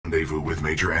Rendezvous with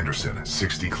Major Anderson,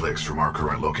 60 clicks from our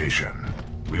current location.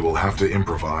 We will have to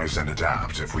improvise and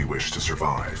adapt if we wish to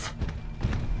survive.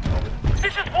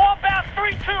 This is Warbound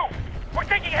 3-2! We're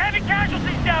taking heavy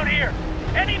casualties down here!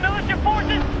 Any militia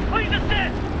forces, please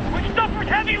assist! We've suffered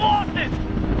heavy losses!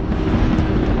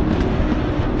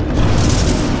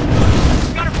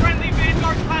 Got a friendly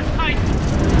Vanguard class Titan!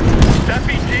 That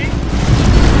BT?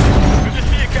 Good to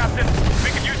see you, Captain.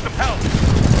 We could use some help.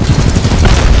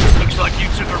 Looks like you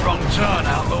took a wrong turn,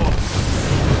 Outlaw.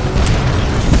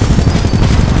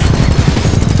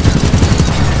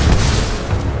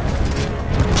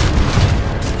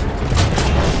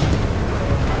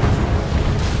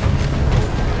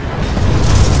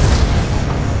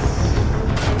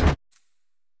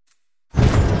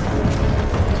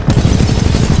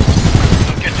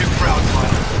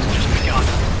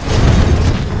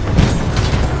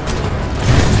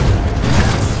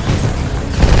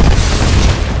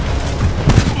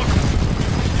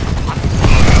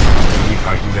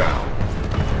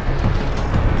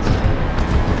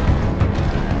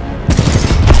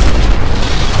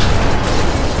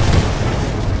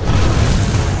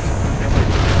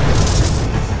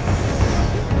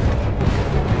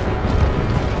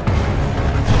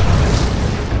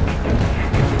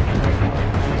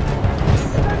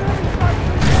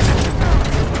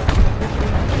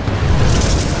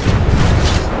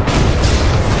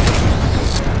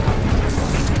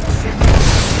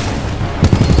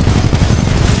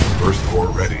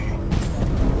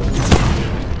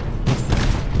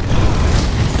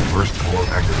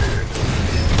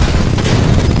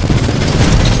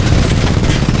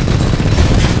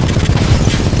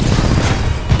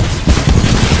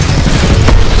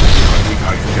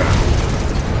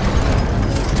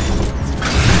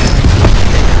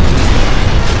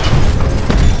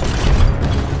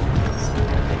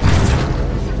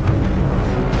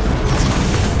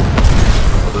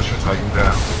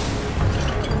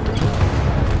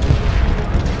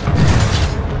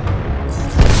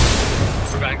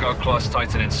 Class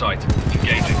Titan in sight.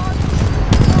 Engaging.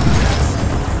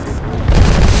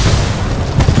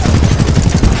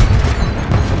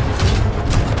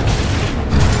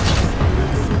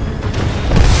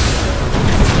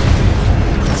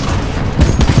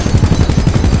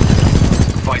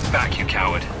 Fight back, you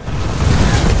coward.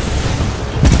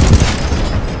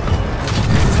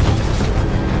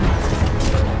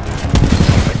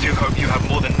 I do hope you have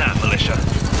more than that, militia.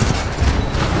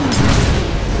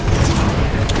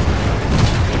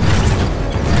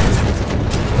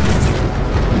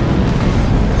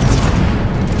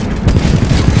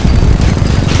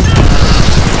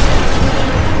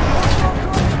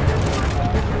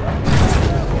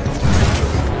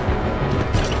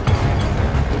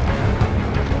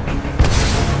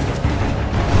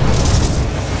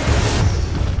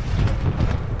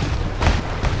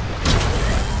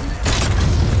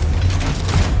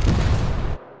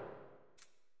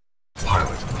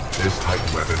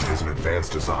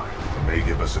 Design and may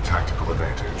give us a tactical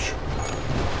advantage.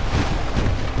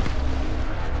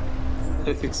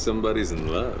 I think somebody's in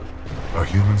love. A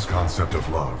human's concept of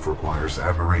love requires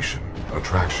admiration,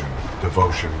 attraction,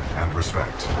 devotion, and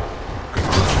respect.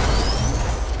 Conclusion: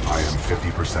 I am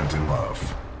 50% in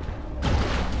love.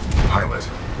 Pilot,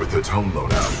 with the tone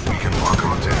loadout, we can lock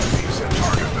onto enemies and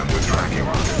target them with tracking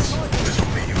rockets. This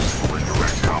will be useful in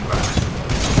direct combat.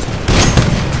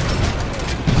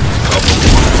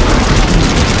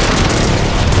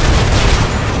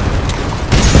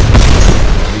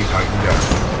 Titan down.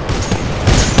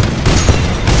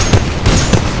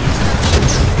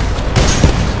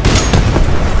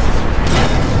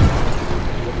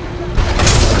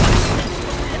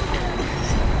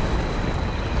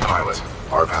 Pilot,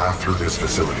 our path through this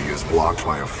facility is blocked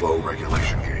by a flow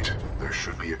regulation gate. There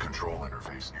should be a control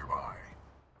interface nearby.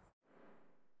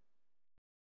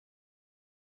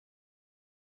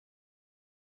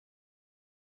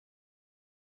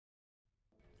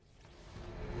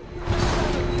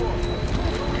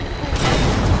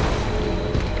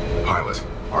 Pilot,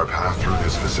 our path through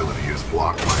this facility is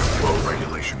blocked by a flow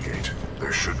regulation gate.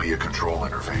 There should be a control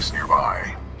interface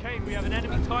nearby. Okay, we have an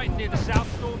enemy Titan near the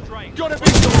south storm drain. Gotta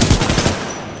be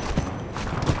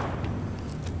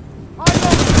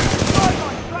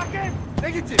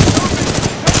Negative!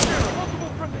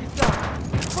 Multiple friendlies down!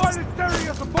 Pilot tearing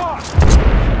us apart!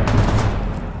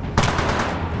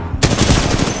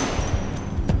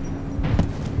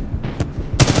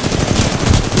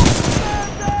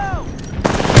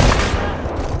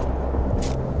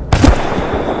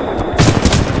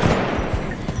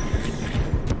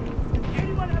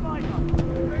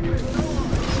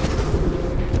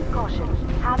 Caution,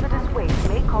 hazardous waste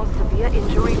may cause severe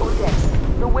injury or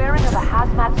death. The wearer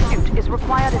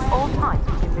required at all times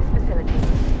within this facility.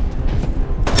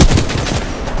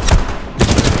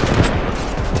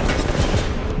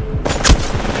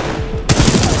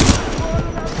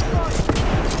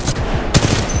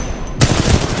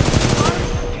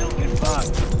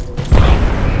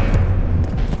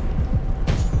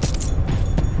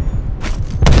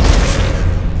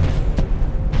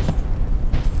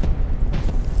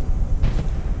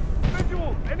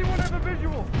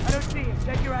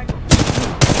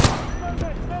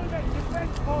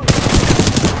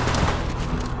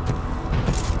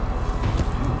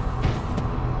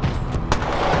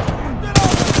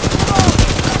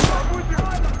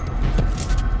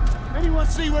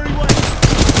 See where he went.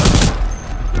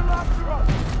 Still after us.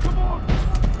 Come on.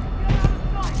 Get out of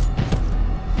sight.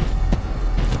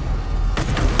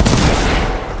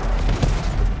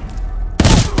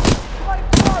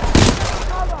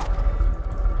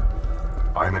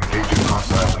 I'm engaging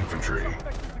hostile infantry.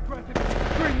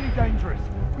 Extremely dangerous.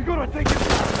 We gotta take it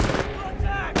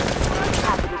back.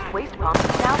 Hazardous waste pump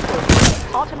now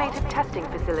filled. Automated testing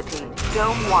facility,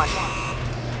 Dome 1.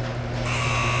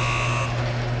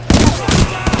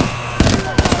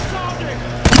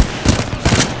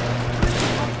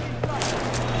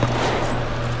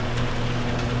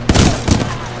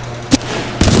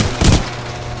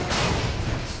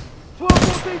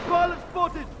 Pilot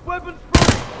spotted! Weapons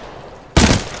free!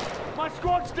 My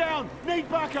squad's down! Need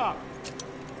backup!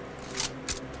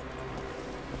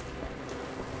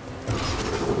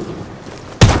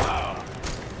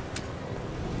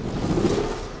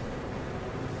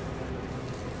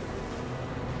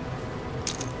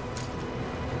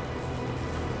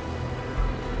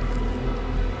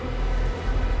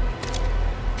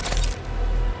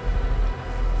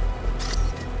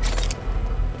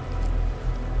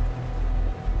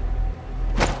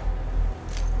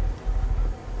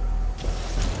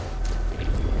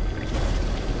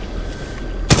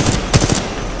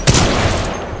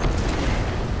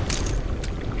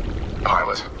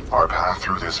 Our path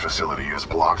through this facility is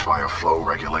blocked by a flow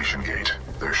regulation gate.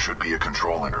 There should be a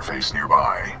control interface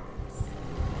nearby.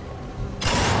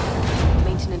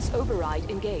 Maintenance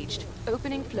override engaged.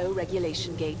 Opening flow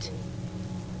regulation gate.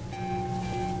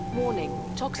 Warning,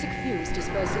 toxic fumes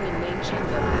dispersing in main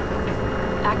chamber.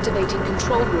 Activating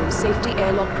control room safety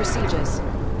airlock procedures.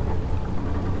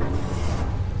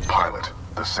 Pilot,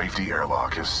 the safety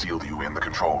airlock has sealed you in the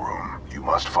control room. You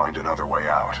must find another way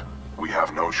out. We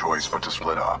have no choice but to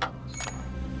split up.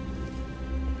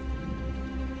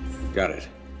 Got it.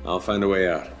 I'll find a way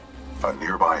out. A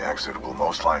nearby exit will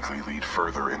most likely lead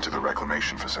further into the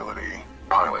reclamation facility.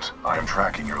 Pilot, I am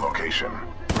tracking your location.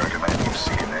 Recommend you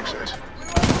seek an exit.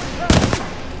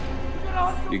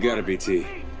 You got it, BT.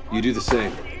 You do the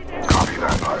same. Copy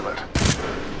that, pilot.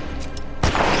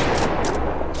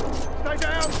 Stay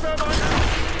down, Thermite!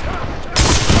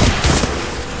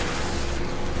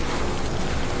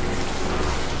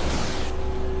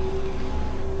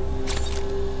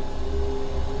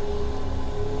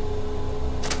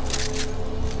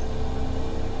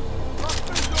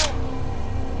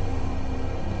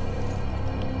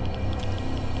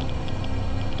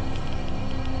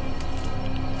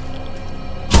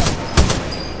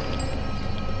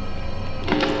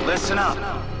 Listen up.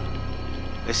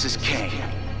 This is Kane.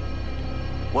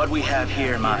 What we have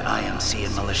here, my IMC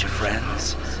and militia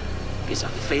friends, is a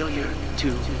failure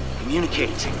to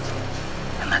communicate.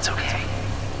 And that's okay.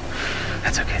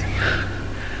 That's okay.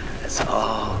 It's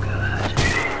all good.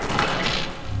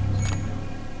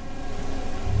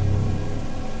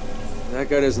 That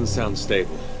guy doesn't sound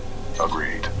stable.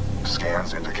 Agreed.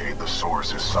 Scans indicate the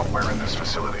source is somewhere in this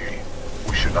facility.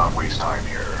 We should not waste time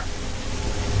here.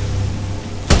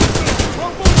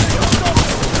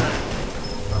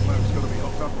 That move's gonna be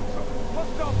hooked up or something.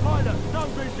 Hostile pilot, no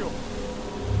visual.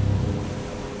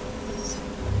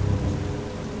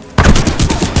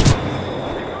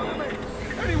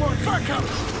 Anyone, backup!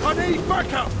 I need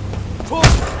backup!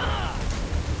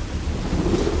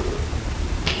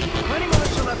 Plenty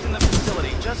militia left in the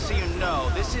facility, just so you know,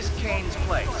 this is Kane's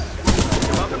place.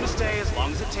 You're welcome to stay as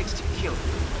long as it takes to kill you.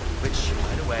 Which,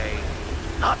 by the way,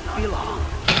 not be long.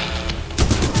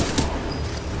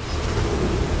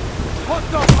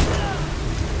 Hostile!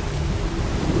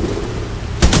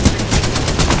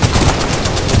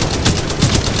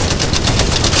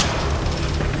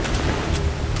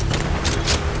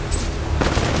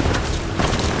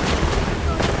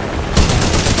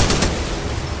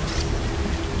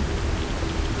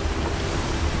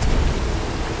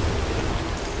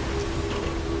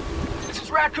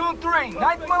 Raccoon 3,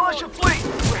 9th Militia Fleet.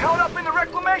 We're held up in the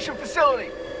reclamation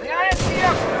facility. The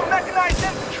IMCF's new mechanized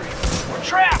infantry. We're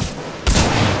trapped.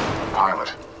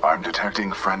 Pilot, I'm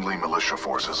detecting friendly militia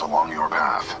forces along your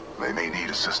path. They may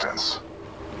need assistance.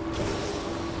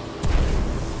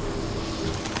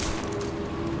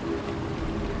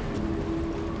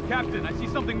 Captain, I see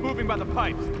something moving by the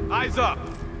pipes. Eyes up!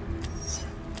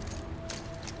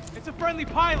 It's a friendly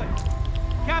pilot!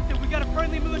 Captain, we got a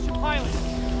friendly militia pilot!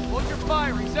 Hold your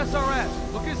fire, he's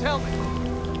SRS. Look at his helmet.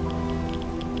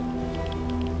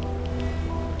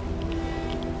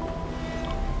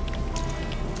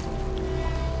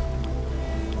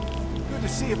 Good to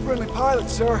see a friendly pilot,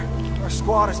 sir. Our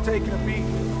squad is taking a beat.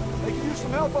 They can use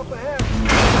some help up ahead.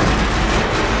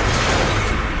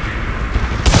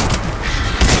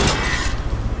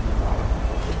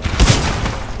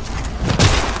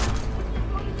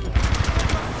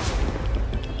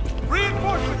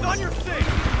 Reinforcements on your six!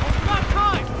 It's not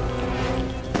time!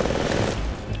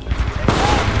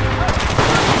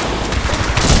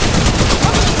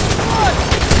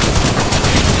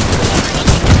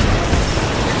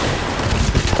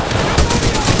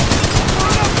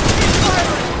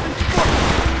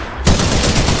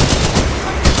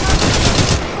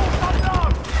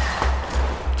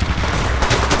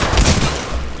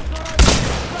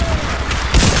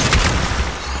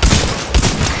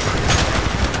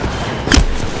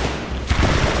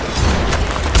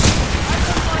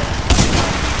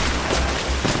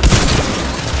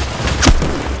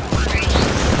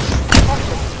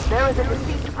 There is a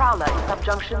deceased prowler in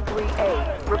subjunction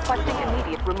 3A, requesting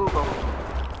immediate removal.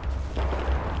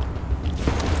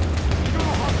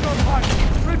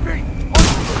 Repeat!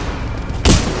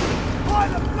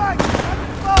 Pilot flank!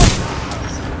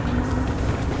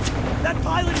 That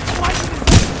pilot is fighting his...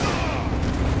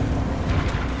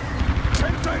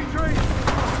 Infantry!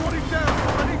 Squad is down!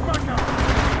 I need backup!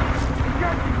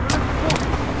 Engaging!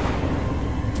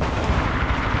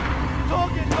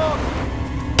 Target locked!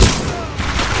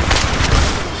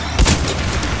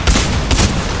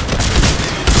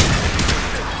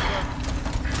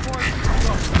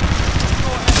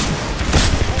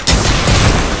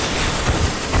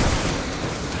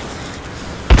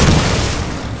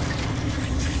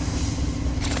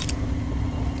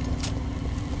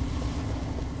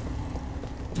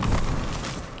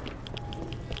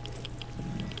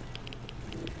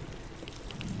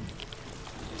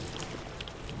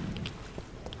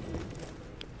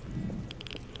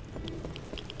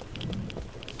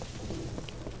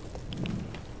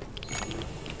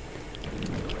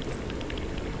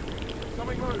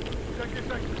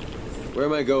 Where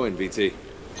am I going, BT?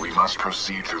 We must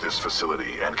proceed through this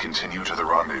facility and continue to the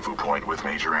rendezvous point with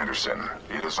Major Anderson.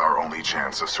 It is our only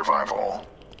chance of survival.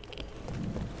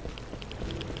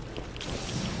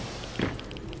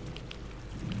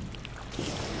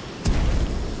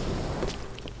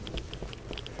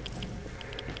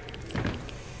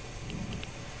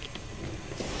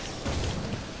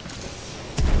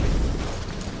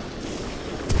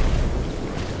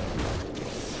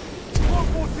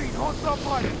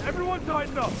 Everyone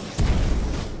tighten up!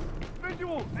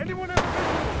 Visual! Anyone have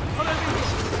visual? On enemy!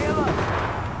 Stay alert!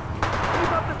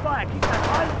 Keep up the fire! Keep that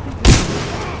pilot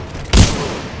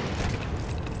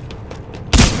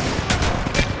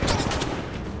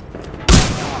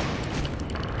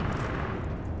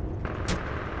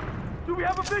Do we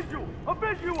have a visual? A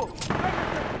visual!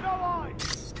 Everything, no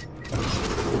eyes!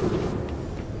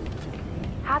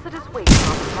 Hazardous waste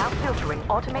is now filtering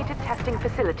automated testing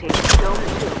facility Zone 2.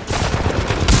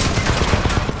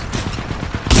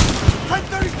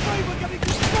 1033, we're getting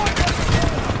destroyed over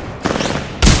here!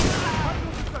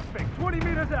 Handle the suspect, 20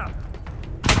 meters out!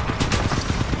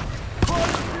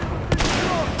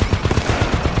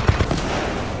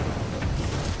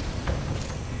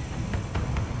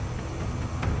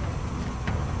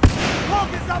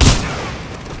 Target's up!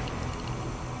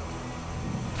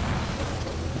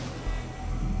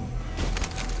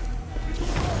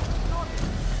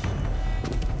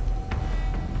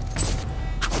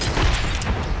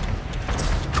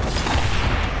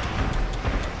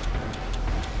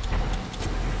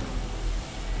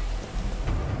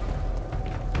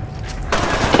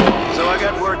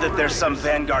 That there's some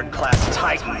Vanguard-class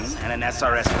Titan and an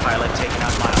SRS pilot taking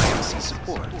out my IMC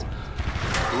support.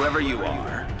 Whoever you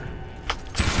are. Not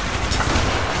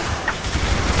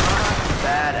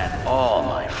bad at all,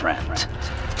 my friend. I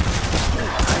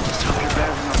just hope you're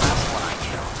better than the last one I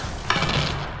killed.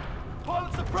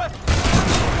 Pilot suppressed!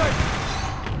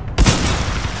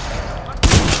 I'm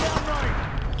down right!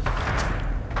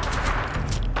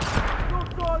 Still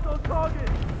guys on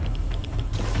target!